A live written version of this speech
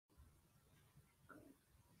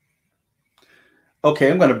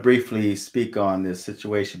Okay, I'm going to briefly speak on this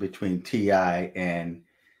situation between T.I. and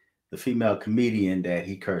the female comedian that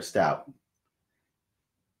he cursed out.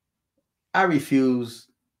 I refuse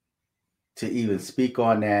to even speak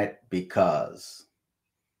on that because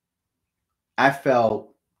I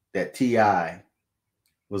felt that T.I.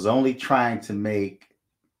 was only trying to make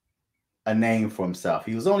a name for himself.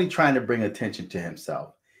 He was only trying to bring attention to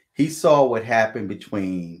himself. He saw what happened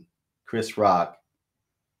between Chris Rock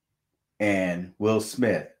and Will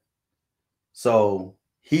Smith. So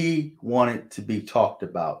he wanted to be talked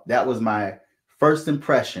about. That was my first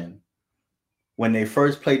impression when they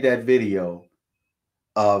first played that video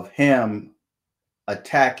of him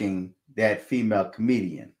attacking that female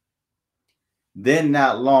comedian. Then,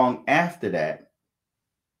 not long after that,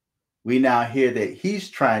 we now hear that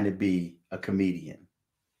he's trying to be a comedian.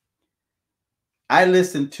 I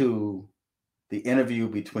listened to the interview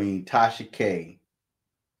between Tasha K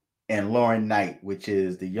and Lauren Knight, which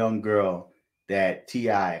is the young girl that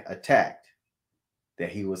T.I. attacked, that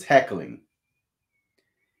he was heckling.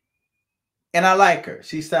 And I like her.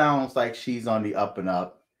 She sounds like she's on the up and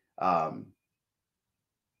up. Um,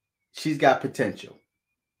 she's got potential.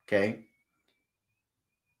 Okay.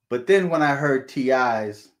 But then when I heard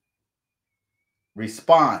T.I.'s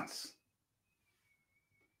response,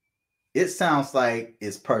 it sounds like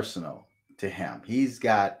it's personal to him. He's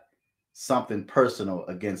got something personal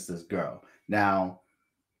against this girl. Now,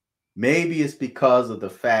 maybe it's because of the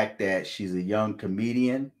fact that she's a young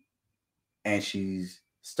comedian and she's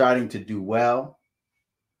starting to do well.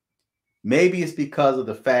 Maybe it's because of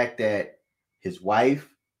the fact that his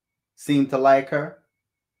wife seemed to like her.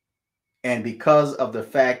 And because of the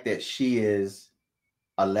fact that she is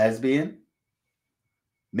a lesbian,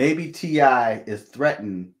 maybe T.I. is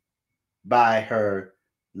threatened by her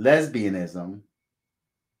lesbianism,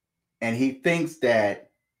 and he thinks that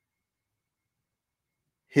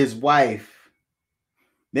his wife,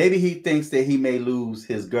 maybe he thinks that he may lose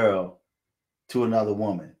his girl to another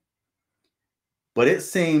woman. But it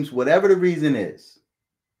seems, whatever the reason is,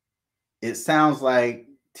 it sounds like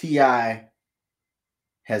T.I.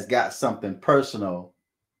 has got something personal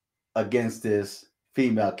against this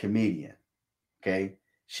female comedian. Okay.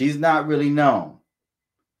 She's not really known.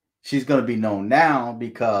 She's going to be known now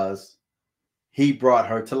because he brought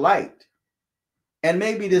her to light. And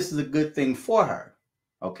maybe this is a good thing for her.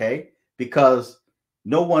 Okay. Because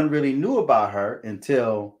no one really knew about her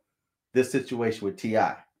until this situation with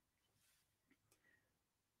T.I.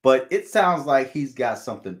 But it sounds like he's got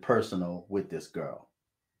something personal with this girl,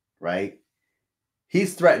 right?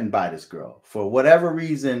 He's threatened by this girl. For whatever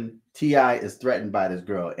reason, T.I. is threatened by this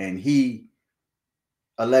girl, and he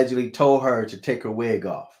allegedly told her to take her wig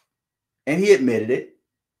off. And he admitted it.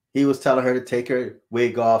 He was telling her to take her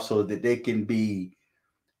wig off so that they can be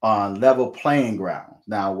on level playing ground.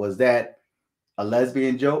 Now, was that a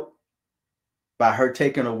lesbian joke? By her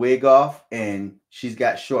taking a wig off and she's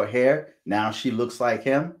got short hair, now she looks like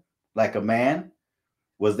him, like a man.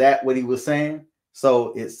 Was that what he was saying?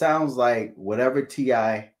 So it sounds like whatever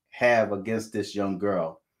T.I. have against this young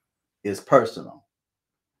girl is personal.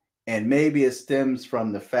 And maybe it stems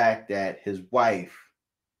from the fact that his wife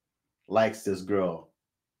likes this girl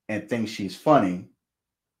and thinks she's funny,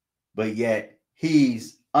 but yet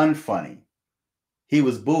he's unfunny. He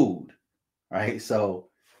was booed, right? So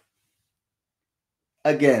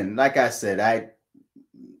again, like I said, I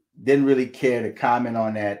didn't really care to comment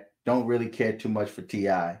on that. Don't really care too much for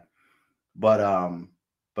T.I. But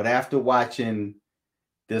after watching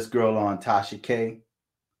this girl on Tasha K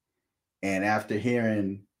and after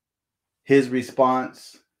hearing his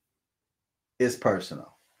response, it's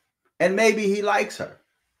personal. And maybe he likes her,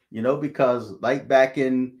 because like back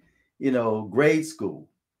in, grade school,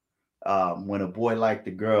 when a boy liked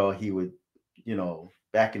a girl, he would,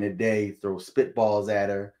 back in the day, throw spitballs at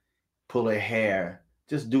her, pull her hair,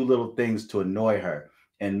 just do little things to annoy her.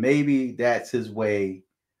 And maybe that's his way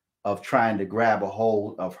of trying to grab a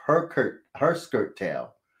hold of her skirt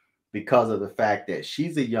tail because of the fact that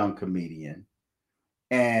she's a young comedian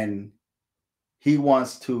and he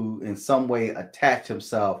wants to in some way attach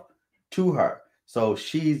himself to her. So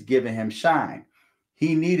she's giving him shine.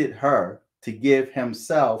 He needed her to give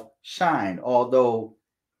himself shine, although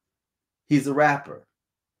he's a rapper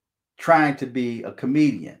trying to be a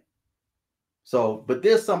comedian. So, but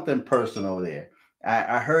there's something personal there.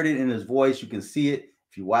 I heard it in his voice. You can see it.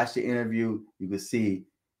 If you watch the interview, you can see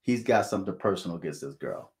he's got something personal against this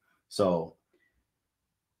girl. So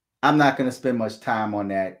I'm not going to spend much time on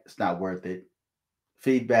that. It's not worth it.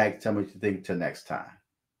 Feedback, tell me what you think till next time.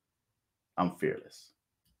 I'm fearless.